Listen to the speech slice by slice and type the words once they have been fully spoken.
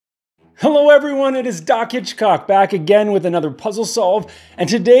Hello everyone, it is Doc Hitchock back again with another puzzle solve, and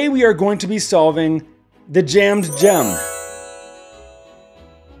today we are going to be solving the jammed gem.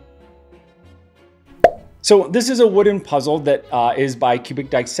 So this is a wooden puzzle that is by Cubic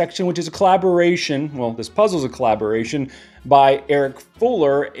Dissection, which is a collaboration, well, this puzzle is a collaboration by Eric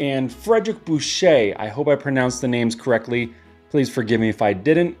Fuller and Frederick Boucher. I hope I pronounced the names correctly. Please forgive me if I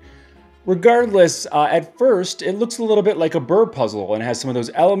didn't. Regardless, at first, it looks a little bit like a bird puzzle and has some of those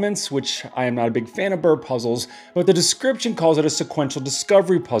elements, which I am not a big fan of bird puzzles, but the description calls it a sequential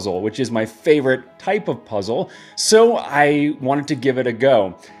discovery puzzle, which is my favorite type of puzzle, so I wanted to give it a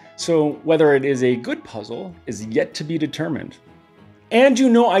go. So whether it is a good puzzle is yet to be determined. And you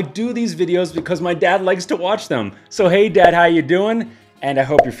know I do these videos because my dad likes to watch them. So hey Dad, how you doing? And I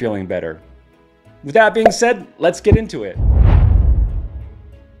hope you're feeling better. With that being said, let's get into it.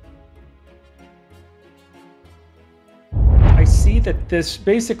 I see that this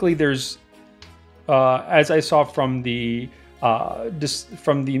basically there's, as I saw from the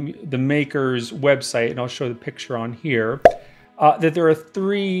maker's website, and I'll show the picture on here, that there are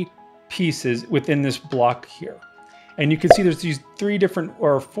three pieces within this block here, and you can see there's these four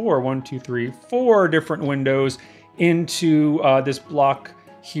different windows into this block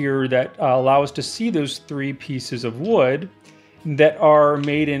here that allow us to see those three pieces of wood that are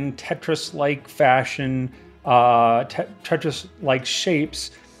made in Tetris-like fashion. Tetris-like shapes,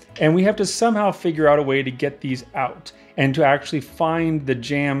 and we have to somehow figure out a way to get these out and to actually find the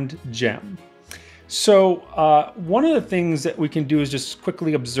jammed gem. So one of the things that we can do is just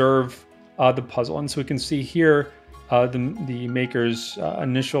quickly observe the puzzle, and so we can see here the maker's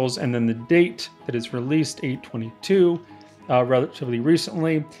initials and then the date that is released, 8/22, relatively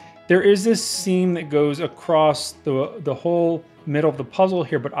recently. There is this seam that goes across the whole middle of the puzzle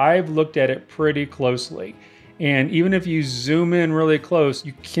here, but I've looked at it pretty closely. And even if you zoom in really close,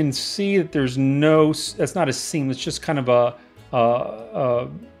 you can see that there's that's not a seam, it's just kind of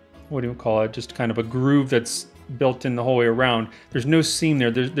what do you call it? Just kind of a groove that's built in the whole way around. There's no seam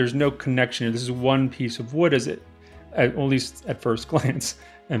there, there's no connection here. This is one piece of wood, at least at first glance.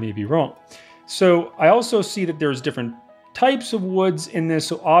 I may be wrong. So I also see that there's different types of woods in this,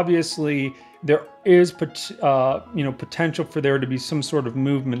 so obviously there is potential for there to be some sort of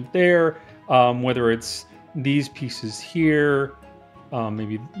movement there, whether it's these pieces here,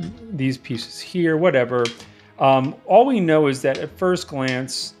 maybe these pieces here, whatever. All we know is that at first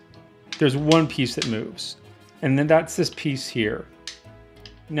glance, there's one piece that moves, and then that's this piece here.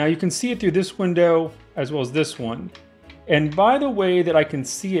 Now you can see it through this window as well as this one. And by the way that I can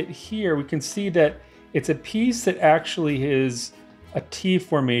see it here, we can see that it's a piece that actually is a T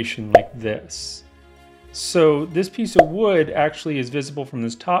formation like this. So this piece of wood actually is visible from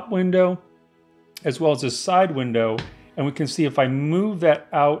this top window as well as this side window, and we can see if I move that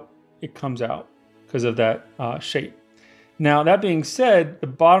out, it comes out because of that shape. Now that being said, the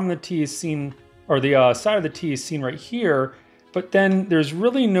bottom of the T is seen, or the side of the T is seen right here, but then there's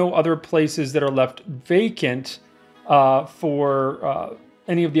really no other places that are left vacant for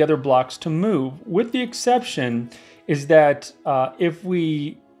any of the other blocks to move, with the exception is that if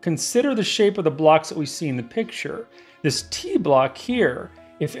we consider the shape of the blocks that we see in the picture, this T block here,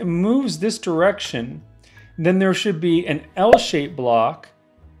 if it moves this direction, then there should be an L-shaped block,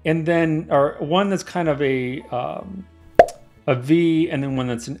 and then or one that's kind of a V, and then one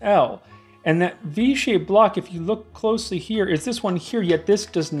that's an L. And that V-shaped block, if you look closely here, is this one here, yet this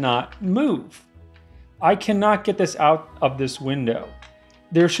does not move. I cannot get this out of this window.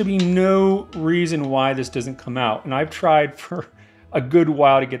 There should be no reason why this doesn't come out, and I've tried for a good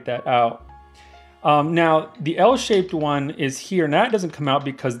while to get that out. Now, the L-shaped one is here, and that doesn't come out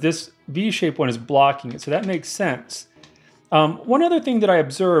because this V-shaped one is blocking it, so that makes sense. One other thing that I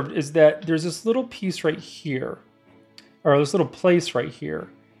observed is that there's this little piece right here, or this little place right here,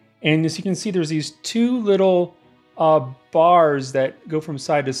 and as you can see, there's these two little bars that go from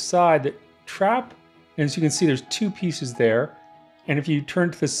side to side that trap, and as you can see, there's two pieces there, and if you turn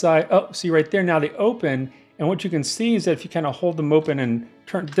to the side, oh, see right there, now they open, and what you can see is that if you kind of hold them open and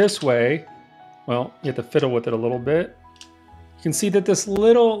turn it this way, well, you have to fiddle with it a little bit. You can see that this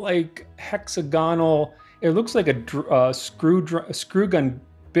little like hexagonal, it looks like a screw gun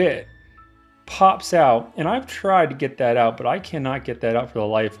bit pops out, and I've tried to get that out, but I cannot get that out for the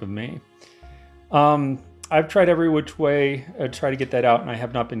life of me. I've tried every which way to try to get that out, and I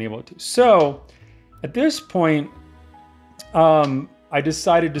have not been able to. So at this point, I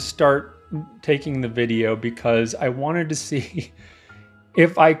decided to start taking the video because I wanted to see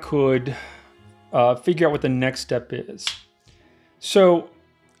if I could figure out what the next step is. So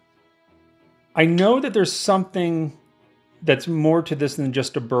I know that there's something that's more to this than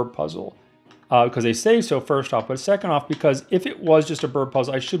just a bird puzzle. Because they say so, first off, but second off, because if it was just a bird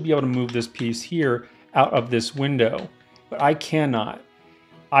puzzle, I should be able to move this piece here out of this window, but I cannot.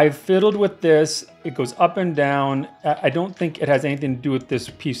 I've fiddled with this. It goes up and down. I don't think it has anything to do with this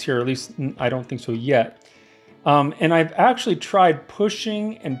piece here, at least I don't think so yet. And I've actually tried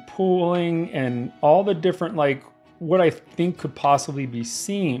pushing and pulling and all the different, like, what I think could possibly be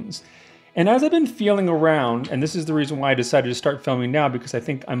seams. And as I've been feeling around, and this is the reason why I decided to start filming now, because I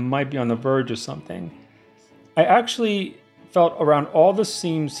think I might be on the verge of something, I actually felt around all the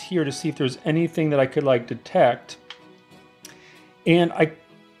seams here to see if there's anything that I could like detect. And I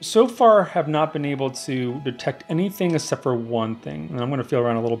so far have not been able to detect anything except for one thing. And I'm going to feel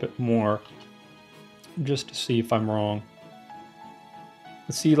around a little bit more just to see if I'm wrong.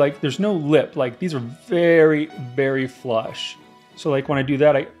 Let's see, like, there's no lip. Like, these are very, very flush. So like when I do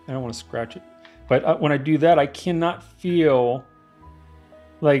that, I don't want to scratch it, but when I do that, I cannot feel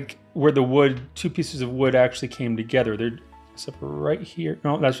like where the wood, two pieces of wood actually came together. They're except for right here.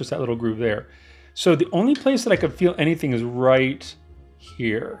 No, that's just that little groove there. So the only place that I could feel anything is right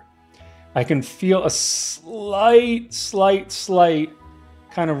here. I can feel a slight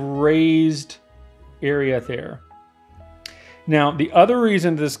kind of raised area there. Now, the other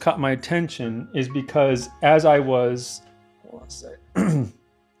reason this caught my attention is because as I was, hold on a sec.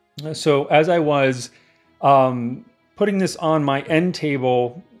 So as I was putting this on my end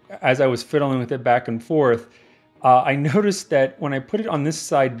table, as I was fiddling with it back and forth, I noticed that when I put it on this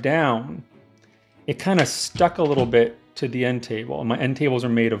side down, it kind of stuck a little bit to the end table. And my end tables are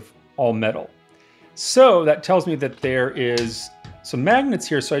made of all metal. So that tells me that there is some magnets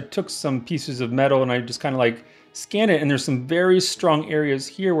here. So I took some pieces of metal and I just kind of like scanned it. And there's some very strong areas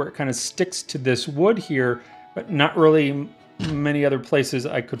here where it kind of sticks to this wood here, but not really many other places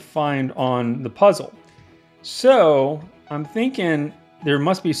I could find on the puzzle. So I'm thinking there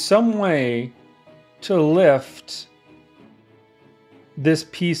must be some way to lift this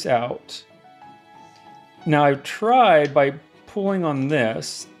piece out. Now I've tried by pulling on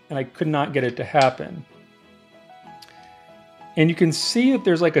this and I could not get it to happen. And you can see that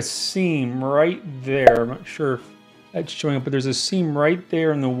there's like a seam right there. I'm not sure if that's showing up, but there's a seam right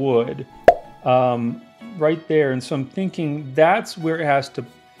there in the wood. Right there. And so I'm thinking that's where it has to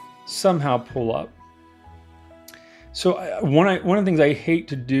somehow pull up. So one of the things I hate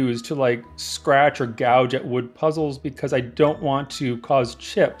to do is to like scratch or gouge at wood puzzles because I don't want to cause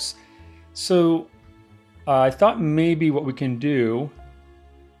chips. So I thought maybe what we can do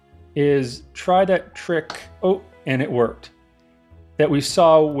is try that trick. Oh, and it worked. That we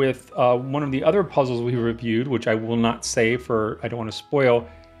saw with one of the other puzzles we reviewed, which I will not say for, I don't want to spoil.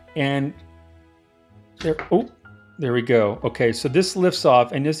 And there, oh, there we go. Okay, so this lifts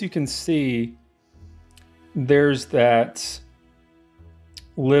off, and as you can see, there's that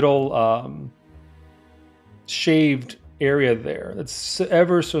little shaved area there that's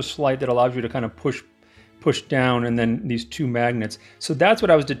ever so slight that allows you to kind of push down, and then these two magnets. So that's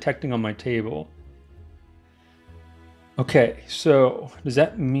what I was detecting on my table. Okay, so does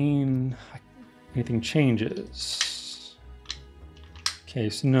that mean anything changes? Okay,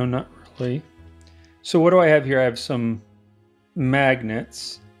 so no, not really. So what do I have here? I have some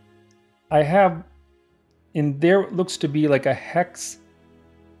magnets. I have in there what looks to be like a hex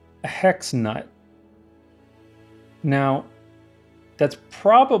nut. Now, that's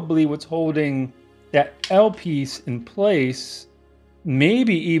probably what's holding that L piece in place,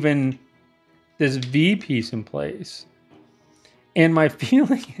 maybe even this V piece in place. And my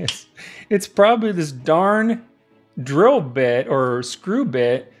feeling is it's probably this darn drill bit or screw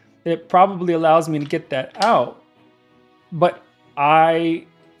bit that probably allows me to get that out. But I,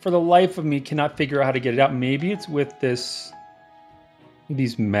 for the life of me, cannot figure out how to get it out. Maybe it's with these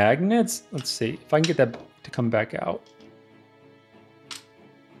magnets. Let's see if I can get that to come back out.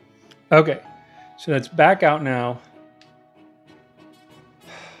 Okay, so that's back out now.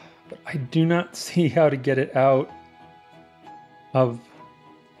 But I do not see how to get it out of,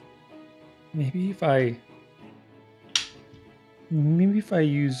 maybe if I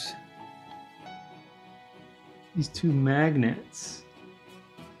use these two magnets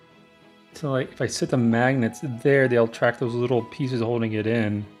to, like, if I set the magnets there, they'll track those little pieces holding it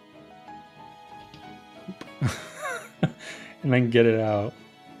in. And then get it out.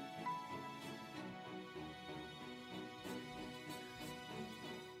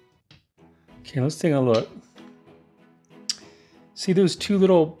 Okay, let's take a look. See those two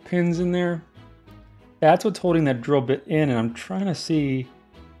little pins in there? That's what's holding that drill bit in, and I'm trying to see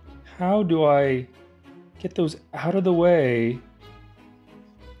how do I get those out of the way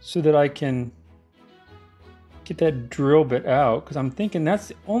so that I can get that drill bit out, because I'm thinking that's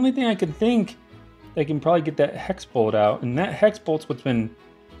the only thing I can think that can probably get that hex bolt out, and that hex bolt's what's been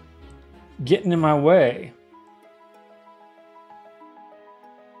getting in my way.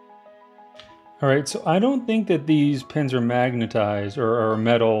 All right, so I don't think that these pins are magnetized or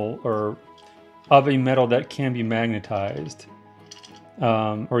metal or of a metal that can be magnetized,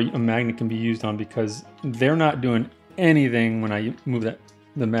 or a magnet can be used on, because they're not doing anything when I move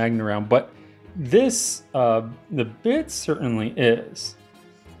the magnet around. But this, the bit certainly is,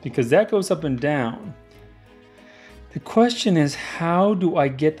 because that goes up and down. The question is, how do I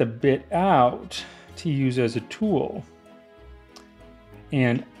get the bit out to use as a tool?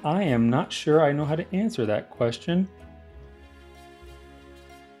 And I am not sure I know how to answer that question.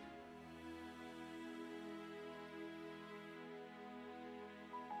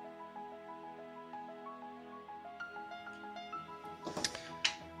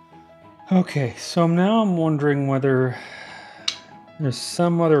 Okay, so now I'm wondering whether there's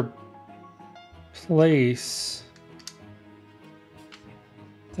some other place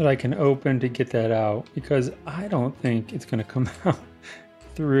that I can open to get that out, because I don't think it's going to come out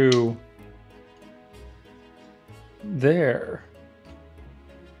through there.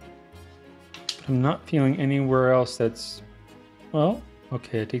 But I'm not feeling anywhere else that's, well,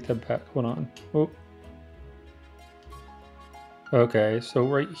 okay, I take that back. Hold on. Oh. Okay, so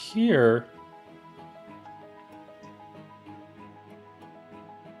right here,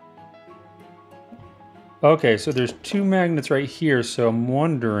 okay, so there's two magnets right here, so I'm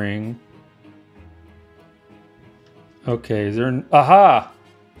wondering, okay, is there an, aha!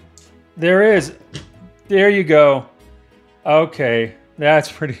 There is, there you go. Okay,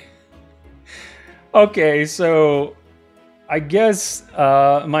 that's pretty, okay, so I guess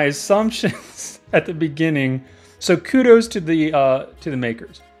my assumptions at the beginning, so kudos to the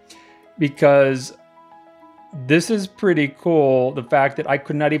makers, because this is pretty cool, the fact that I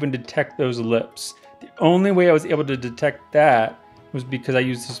could not even detect those lips. The only way I was able to detect that was because I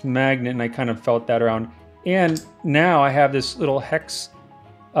used this magnet and I kind of felt that around. And now I have this little hex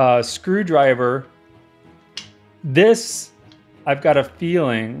screwdriver. This, I've got a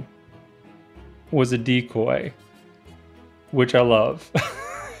feeling, was a decoy, which I love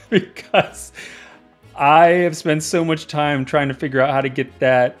because I have spent so much time trying to figure out how to get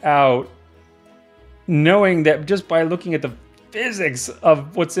that out, knowing that just by looking at the physics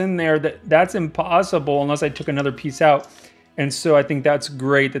of what's in there, that's impossible unless I took another piece out. And so I think that's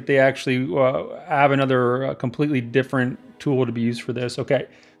great that they actually have another completely different tool to be used for this. Okay,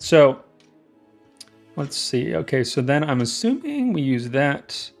 so let's see. Okay, so then I'm assuming we use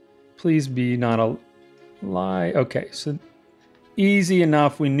that. Please be not a lie. Okay, so easy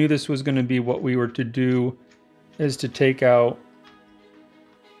enough. We knew this was going to be what we were to do, is to take out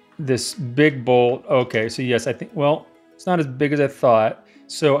this big bolt. Okay, so yes, I think, well, it's not as big as I thought.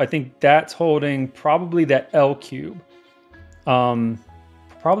 So I think that's holding probably that L cube.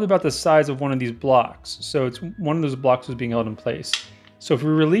 Probably about the size of one of these blocks. So it's one of those blocks was being held in place. So if we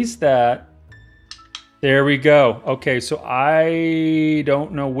release that, there we go. Okay, so I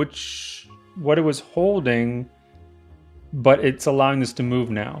don't know what it was holding, but it's allowing this to move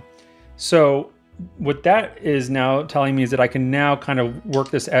now. So what that is now telling me is that I can now kind of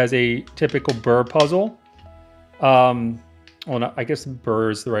work this as a typical burr puzzle. Well, no, I guess burr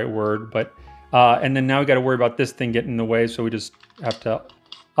is the right word, but and then now we got to worry about this thing getting in the way, so we just have to.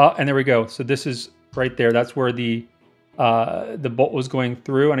 And there we go. So this is right there. That's where the bolt was going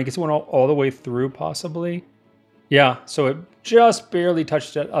through, and I guess it went all the way through, possibly. Yeah. So it just barely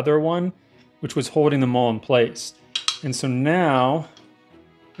touched that other one, which was holding them all in place. And so now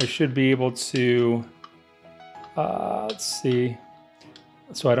I should be able to. Let's see.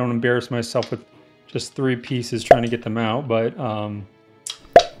 So I don't embarrass myself with just 3 pieces trying to get them out, but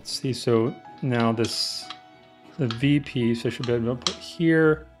let's see. So now the V piece I should be able to put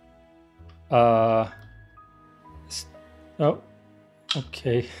here. Oh,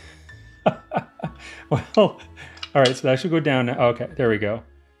 okay. Well, all right. So that should go down now. Okay, there we go.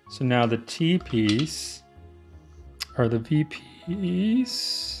 So now the T piece, or the V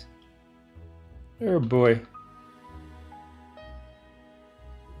piece. Oh boy.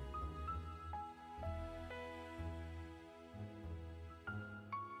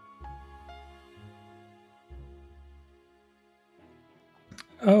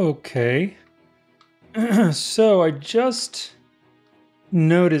 Okay, so I just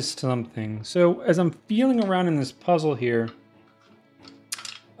noticed something. So as I'm feeling around in this puzzle here,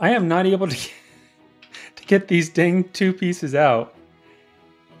 I am not able to get these dang 2 pieces out.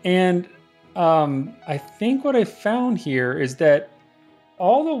 And I think what I found here is that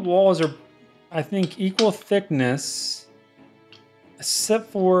all the walls are I think, equal thickness,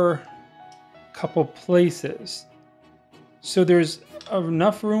 except for a couple places. So there's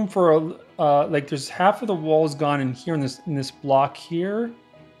enough room for like there's half of the walls gone in here in this block here,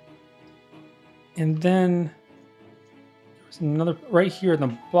 and then there's another right here in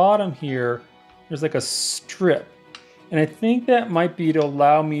the bottom here. There's like a strip, and I think that might be to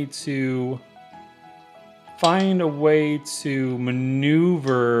allow me to find a way to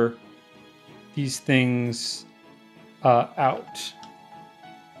maneuver these things out.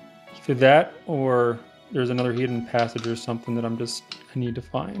 Either that, or there's another hidden passage or something that I need to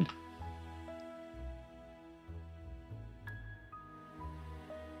find.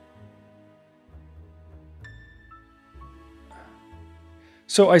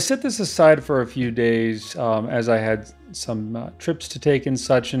 So I set this aside for a few days as I had some trips to take and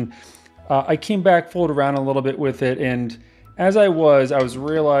such, and I came back, fooled around a little bit with it, and as I was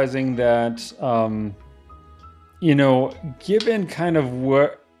realizing that, you know, given kind of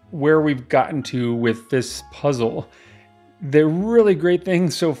where we've gotten to with this puzzle, the really great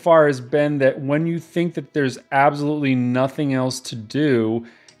thing so far has been that when you think that there's absolutely nothing else to do,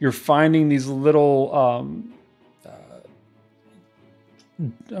 you're finding these little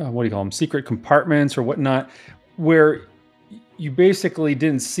what do you call them, secret compartments or whatnot, where you basically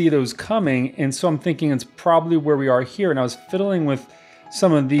didn't see those coming. And so I'm thinking it's probably where we are here. And I was fiddling with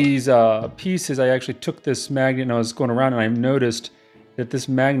some of these pieces. I actually took this magnet and I was going around and I noticed that this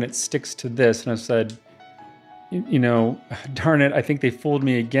magnet sticks to this. And I said, you know, darn it, I think they fooled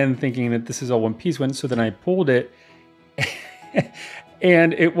me again thinking that this is all one piece. So then I pulled it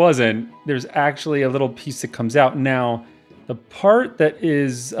and it wasn't. There's actually a little piece that comes out. Now, the part that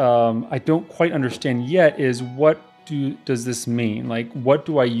is I don't quite understand yet is what does this mean? Like, what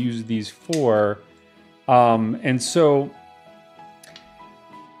do I use these for? And so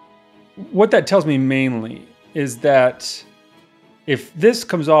what that tells me mainly is that if this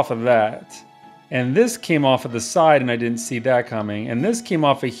comes off of that, and this came off of the side and I didn't see that coming, and this came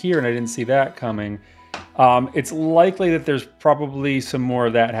off of here and I didn't see that coming, it's likely that there's probably some more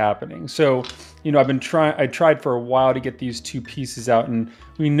of that happening. So, you know, I tried for a while to get these two pieces out, and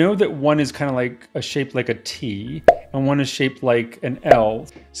we know that one is kind of like shaped like a T and one is shaped like an L.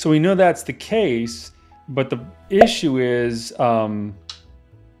 So we know that's the case, but the issue is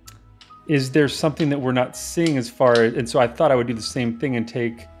there something that we're not seeing as far as, and so I thought I would do the same thing and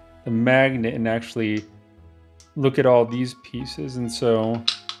take the magnet and actually look at all these pieces. And so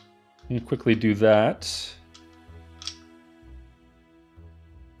let me quickly do that.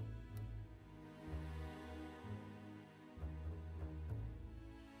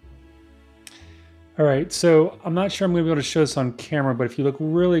 All right, so I'm not sure I'm going to be able to show this on camera, but if you look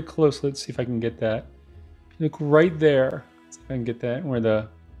really close, let's see if I can get that. If you look right there, let's see if I can get that, where I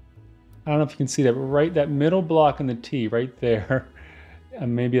don't know if you can see that, but right, that middle block in the T right there,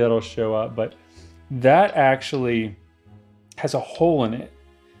 and maybe that'll show up, but that actually has a hole in it,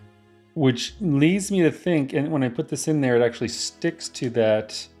 which leads me to think, and when I put this in there, it actually sticks to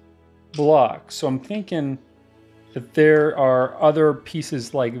that block. So I'm thinking that there are other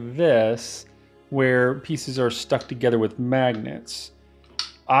pieces like this, where pieces are stuck together with magnets.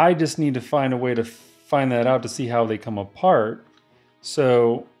 I just need to find a way to find that out to see how they come apart.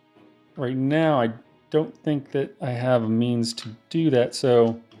 So right now, I don't think that I have a means to do that.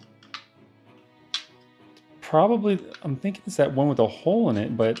 So probably, I'm thinking it's that one with a hole in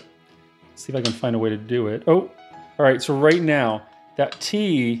it, but let's see if I can find a way to do it. Oh, all right, so right now, that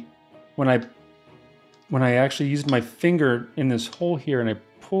T, when I actually used my finger in this hole here and I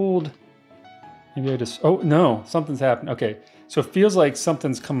pulled, maybe I just, oh no, something's happened. Okay, so it feels like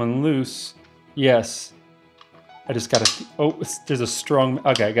something's coming loose. Yes, I just gotta, oh, there's a strong,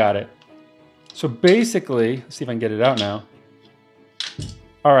 okay, I got it. So basically, let's see if I can get it out now.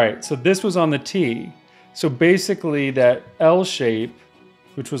 All right, so this was on the T. So basically that L shape,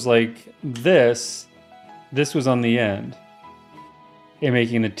 which was like this was on the end and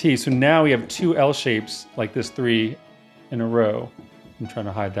making a T. So now we have two L shapes like this, 3 in a row. I'm trying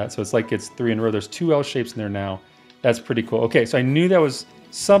to hide that. So it's like it's 3 in a row. There's 2 L shapes in there now. That's pretty cool. Okay, so I knew that was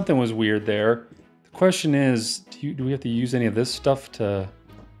something was weird there. The question is, do we have to use any of this stuff to,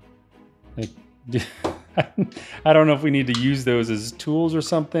 like, I don't know if we need to use those as tools or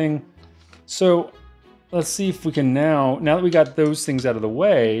something. So let's see if we can now that we got those things out of the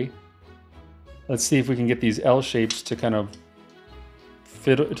way, let's see if we can get these L shapes to kind of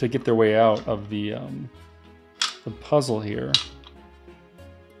fit, to get their way out of the puzzle here.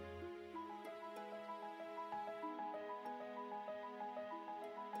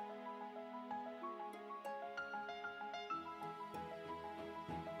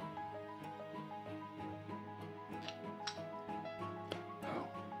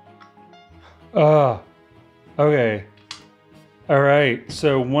 Okay. All right.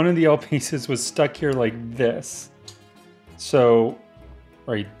 So one of the L pieces was stuck here like this. So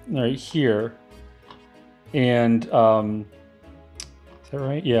right here. And is that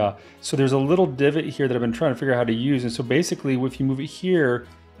right? Yeah. So there's a little divot here that I've been trying to figure out how to use. And so basically, if you move it here,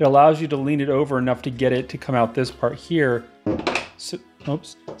 it allows you to lean it over enough to get it to come out this part here. So,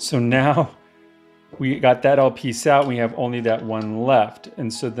 oops. So now we got that L piece out. We have only that one left.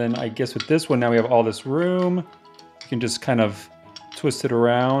 And so then I guess with this one, now we have all this room. You can just kind of twist it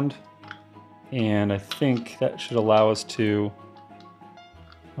around. And I think that should allow us to,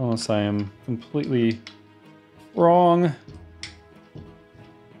 unless I am completely wrong.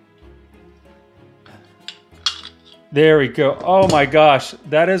 There we go. Oh my gosh,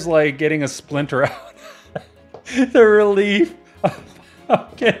 that is like getting a splinter out. The relief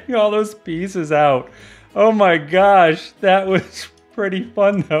of getting all those pieces out. Oh my gosh, that was pretty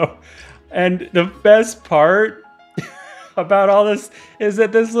fun though. And the best part about all this is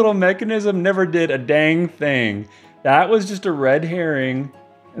that this little mechanism never did a dang thing. That was just a red herring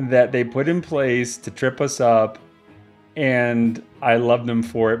that they put in place to trip us up. And I love them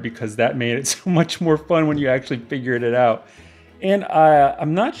for it because that made it so much more fun when you actually figured it out. And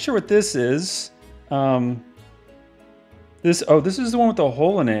I'm not sure what this is. This is the one with the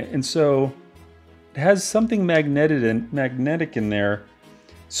hole in it. And so it has something magnetic in there.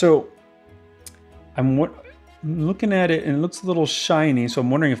 So I'm looking at it and it looks a little shiny. So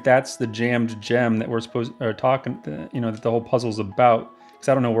I'm wondering if that's the jammed gem that we're talking, that the whole puzzle's about. Because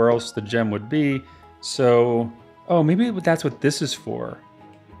I don't know where else the gem would be. So, oh, maybe that's what this is for.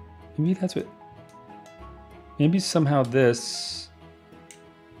 Maybe somehow this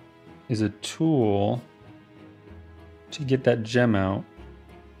is a tool to get that gem out.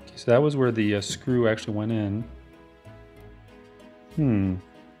 Okay, so that was where the screw actually went in.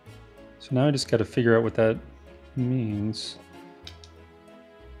 So now I just got to figure out what that means.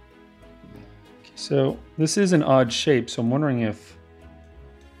 Okay, so this is an odd shape, so I'm wondering if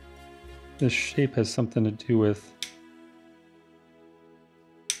this shape has something to do with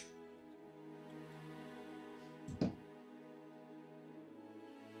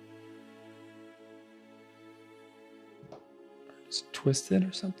just twist it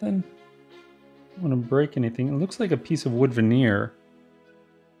or something. I don't want to break anything. It looks like a piece of wood veneer.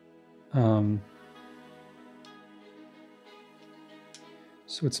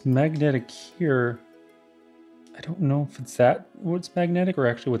 So it's magnetic here. I don't know if it's what's magnetic or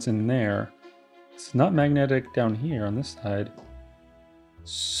actually what's in there. It's not magnetic down here on this side.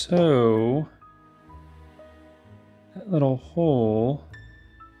 So that little hole,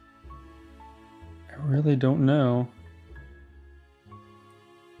 I really don't know.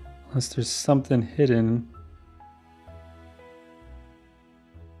 Unless there's something hidden.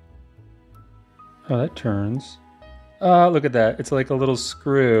 Oh, that turns. Oh, look at that. It's like a little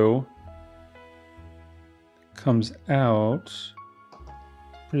screw. Comes out.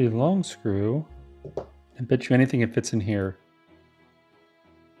 Pretty long screw. I bet you anything it fits in here.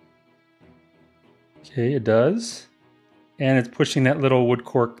 Okay, it does. And it's pushing that little wood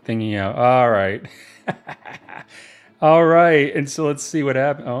cork thingy out. All right. All right. And so let's see what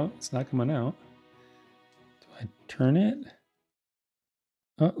happens. Oh, it's not coming out. Do I turn it?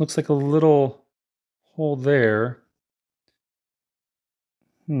 Oh, it looks like a little hole there.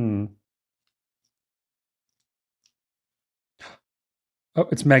 Oh,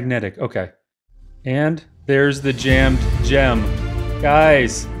 it's magnetic. Okay. And there's the jammed gem.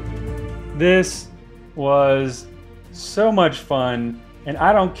 Guys, this was so much fun. And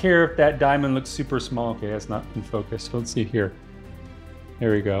I don't care if that diamond looks super small. Okay, that's not in focus. So let's see here.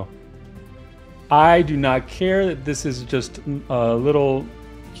 There we go. I do not care that this is just a little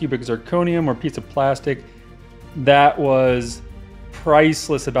cubic zirconium or piece of plastic. That was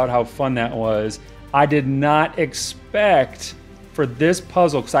priceless about how fun that was. I did not expect for this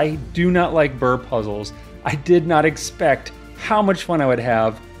puzzle, because I do not like burr puzzles, I did not expect how much fun I would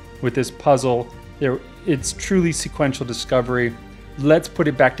have with this puzzle. It's truly sequential discovery. Let's put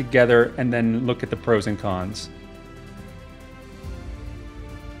it back together and then look at the pros and cons.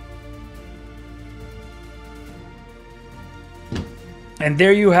 And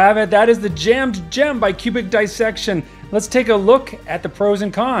there you have it. That is the Jammed Gem by Cubic Dissection. Let's take a look at the pros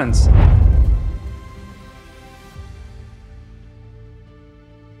and cons.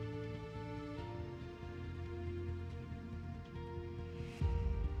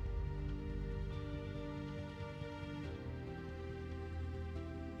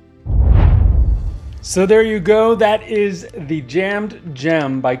 So there you go. That is the Jammed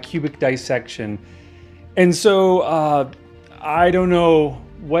Gem by Cubic Dissection. And so I don't know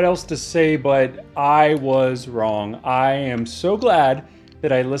what else to say, but I was wrong. I am so glad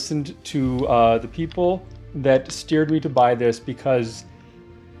that I listened to the people that steered me to buy this, because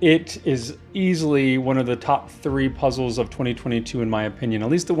it is easily one of the top 3 puzzles of 2022 in my opinion, at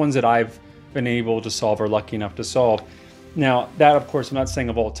least the ones that I've been able to solve or lucky enough to solve. Now that, of course, I'm not saying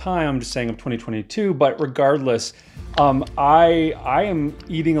of all time, I'm just saying of 2022, but regardless, I am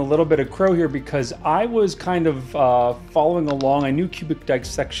eating a little bit of crow here, because I was kind of following along. I knew Cubic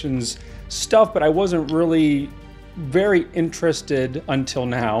Dissection's stuff, but I wasn't really very interested until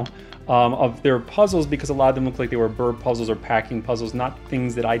now of their puzzles, because a lot of them look like they were bird puzzles or packing puzzles, not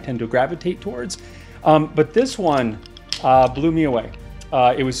things that I tend to gravitate towards. But this one blew me away.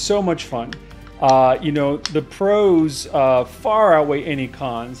 It was so much fun. You know, the pros far outweigh any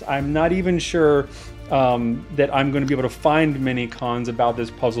cons. I'm not even sure that I'm going to be able to find many cons about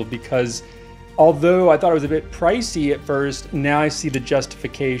this puzzle, because although I thought it was a bit pricey at first, now I see the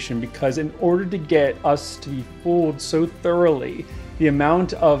justification, because in order to get us to be fooled so thoroughly, the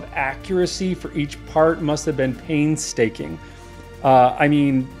amount of accuracy for each part must have been painstaking. I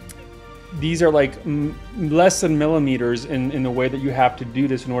mean, these are like less than millimeters in the way that you have to do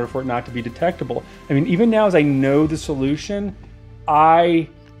this in order for it not to be detectable. I mean, even now as I know the solution, I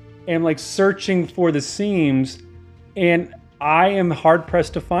am like searching for the seams, and I am hard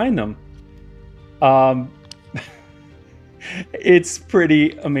pressed to find them. It's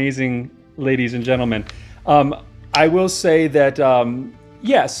pretty amazing, ladies and gentlemen. I will say that,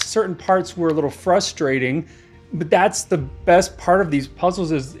 yes, certain parts were a little frustrating, but that's the best part of these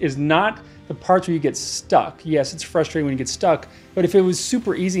puzzles is not the parts where you get stuck. Yes, it's frustrating when you get stuck, but if it was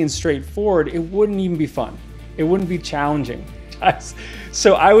super easy and straightforward, it wouldn't even be fun. It wouldn't be challenging.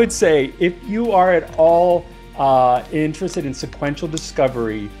 So I would say, if you are at all interested in sequential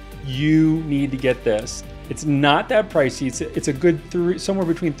discovery, you need to get this. It's not that pricey. It's a good somewhere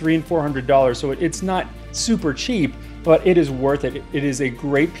between $300 and $400. So it's not super cheap, but it is worth it. It is a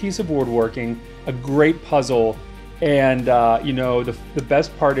great piece of woodworking, a great puzzle. And you know, the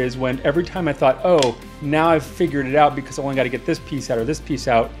best part is when every time I thought, oh, now I've figured it out because I only got to get this piece out or this piece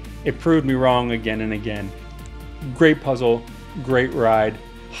out, it proved me wrong again and again. Great puzzle, great ride,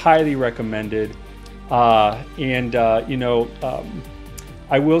 highly recommended. You know,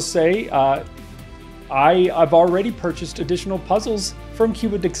 I will say, I've already purchased additional puzzles from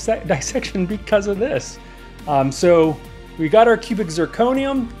Cubic Dissection because of this. So we got our cubic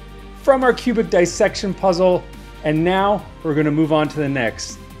zirconium from our Cubic Dissection puzzle, and now we're going to move on to the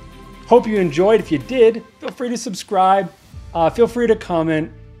next. Hope you enjoyed. If you did, feel free to subscribe, feel free to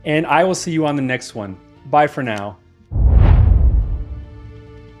comment, and I will see you on the next one. Bye for now.